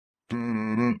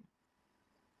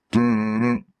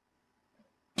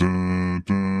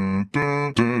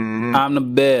I'm the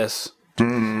best.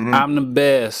 I'm the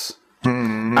best.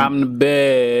 I'm the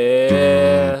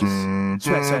best.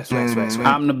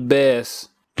 I'm the best.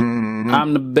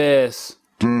 I'm the best.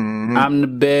 I'm the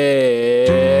best.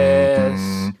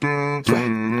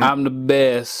 I'm the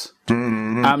best.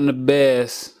 I'm the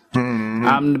best.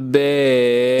 I'm the best.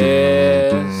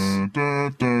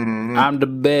 I'm the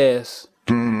best.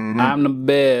 I'm the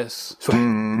best.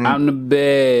 I'm the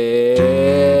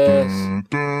best.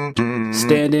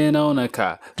 Standing on a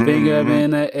car, finger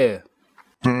in the air.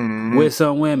 With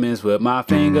some women's with my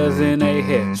fingers in their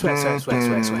hair.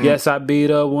 Yes, I be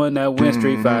the one that wins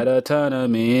Street Fighter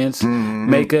tournaments.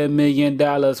 Make $1 million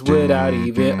without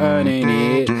even earning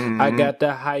it. I got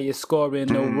the highest score in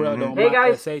the world on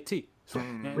my SAT.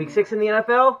 Week 6 in the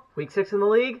NFL, Week 6 in the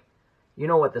league. You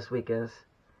know what this week is.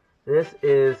 This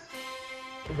is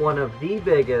one of the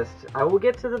biggest. I will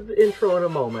get to the intro in a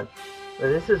moment. But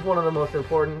this is one of the most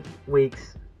important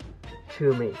weeks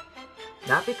to me.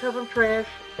 Not because I'm trash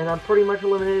and I'm pretty much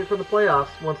eliminated from the playoffs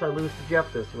once I lose to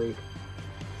Jeff this week.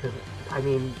 Because, I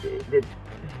mean,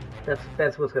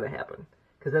 that's what's going to happen.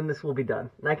 Because then this will be done.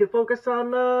 And I can focus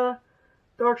on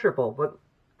Dark Triple, but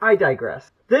I digress.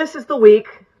 This is the week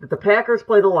that the Packers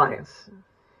play the Lions.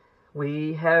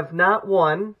 We have not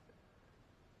won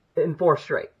in 4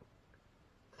 straight.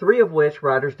 3 of which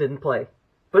Rodgers didn't play.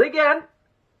 But again,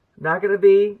 not going to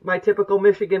be my typical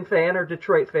Michigan fan or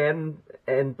Detroit fan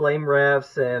and blame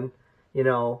refs and, you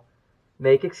know,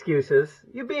 make excuses.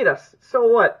 You beat us. So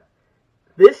what?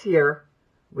 This year,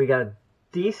 we got a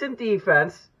decent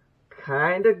defense.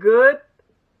 Kind of good.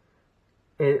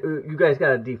 And you guys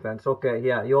got a defense. Okay,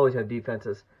 yeah, you always have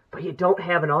defenses. But you don't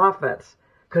have an offense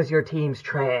because your team's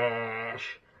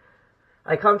trash.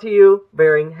 I come to you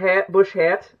wearing bush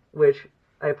hat, which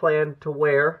I plan to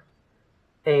wear,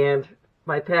 and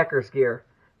my Packers gear,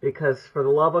 because for the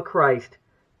love of Christ,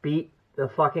 beat the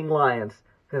fucking Lions.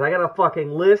 Because I got a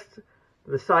fucking list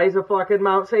the size of fucking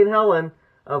Mount St. Helen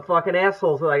of fucking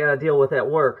assholes that I got to deal with at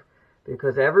work.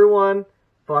 Because everyone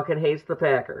fucking hates the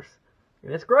Packers.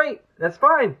 And it's great. That's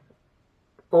fine.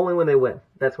 Only when they win.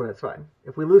 That's when it's fine.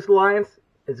 If we lose the Lions,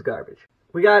 it's garbage.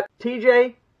 We got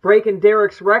TJ breaking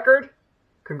Derek's record.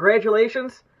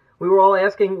 Congratulations. We were all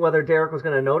asking whether Derek was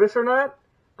going to notice or not.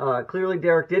 Clearly,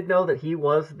 Derek did know that he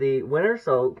was the winner,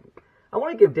 so I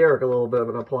want to give Derek a little bit of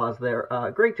an applause there.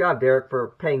 Great job, Derek, for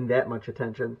paying that much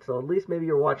attention. So at least maybe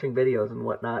you're watching videos and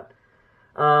whatnot.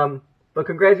 But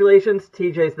congratulations,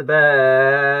 TJ's the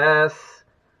best.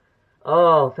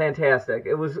 Oh, fantastic!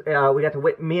 It was.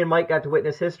 Me and Mike got to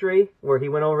witness history where he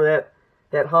went over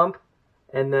that hump,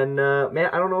 and then man,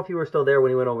 I don't know if you were still there when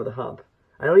he went over the hump.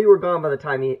 I know you were gone by the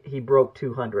time he broke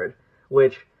 200,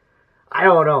 which I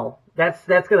don't know. That's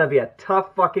going to be a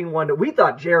tough fucking one. We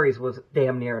thought Jerry's was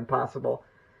damn near impossible.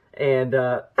 And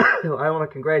I want to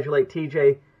congratulate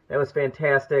TJ. That was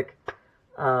fantastic.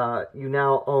 You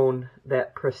now own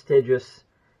that prestigious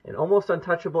and almost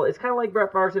untouchable. It's kind of like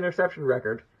Brett Favre's interception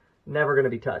record. Never going to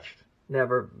be touched.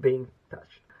 Never being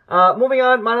touched. Moving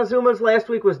on, Montezuma's last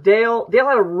week was Dale. Dale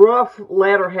had a rough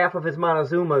latter half of his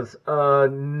Montezuma's.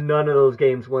 None of those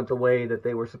games went the way that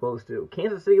they were supposed to.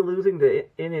 Kansas City losing to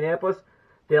Indianapolis.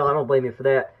 Dale, I don't blame you for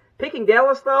that. Picking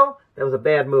Dallas, though, that was a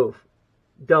bad move.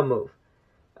 Dumb move.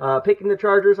 Picking the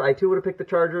Chargers, I too would have picked the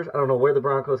Chargers. I don't know where the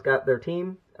Broncos got their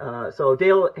team. So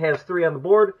Dale has 3 on the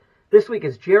board. This week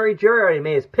is Jerry. Jerry already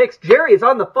made his picks. Jerry is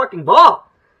on the fucking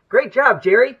ball. Great job,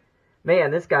 Jerry.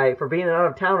 Man, this guy, for being an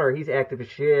out-of-towner, he's active as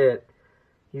shit.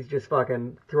 He's just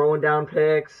fucking throwing down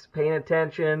picks, paying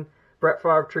attention. Brett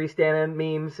Favre tree standing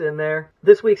memes in there.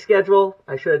 This week's schedule,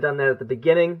 I should have done that at the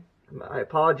beginning. I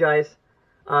apologize.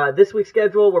 This week's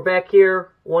schedule, we're back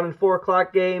here, 1 and 4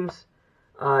 o'clock games.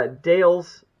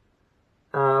 Dale's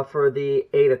for the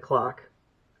 8 o'clock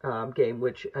game,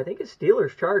 which I think is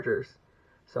Steelers-Chargers.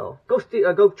 So, go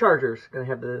Chargers. Gonna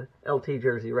have the LT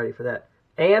jersey ready for that.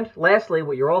 And, lastly,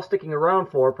 what you're all sticking around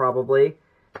for, probably,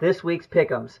 this week's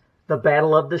Pick'ems. The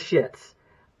Battle of the Shits.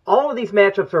 All of these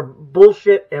matchups are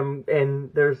bullshit, and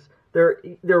they're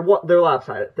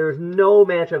lopsided. There's no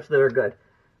matchups that are good.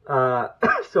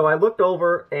 So I looked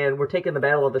over, and we're taking the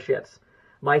Battle of the Shits.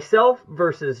 Myself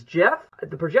versus Jeff.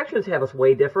 The projections have us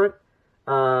way different.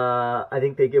 I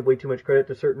think they give way too much credit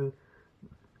to certain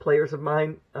players of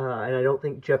mine, and I don't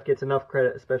think Jeff gets enough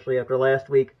credit, especially after last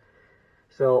week.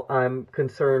 So I'm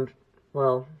concerned.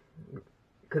 Well,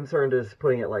 concerned is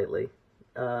putting it lightly.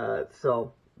 But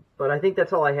I think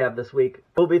that's all I have this week.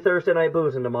 It'll be Thursday Night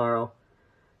Boozing tomorrow,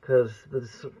 because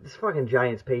this fucking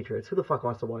Giants Patriots. Who the fuck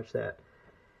wants to watch that?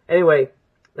 Anyway,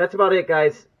 that's about it,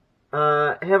 guys.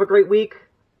 Have a great week.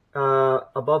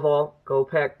 Above all, go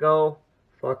Pack Go.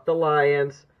 Fuck the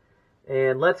Lions.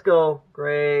 And let's go.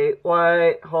 Great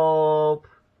White Hope.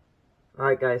 All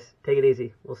right, guys. Take it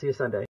easy. We'll see you Sunday.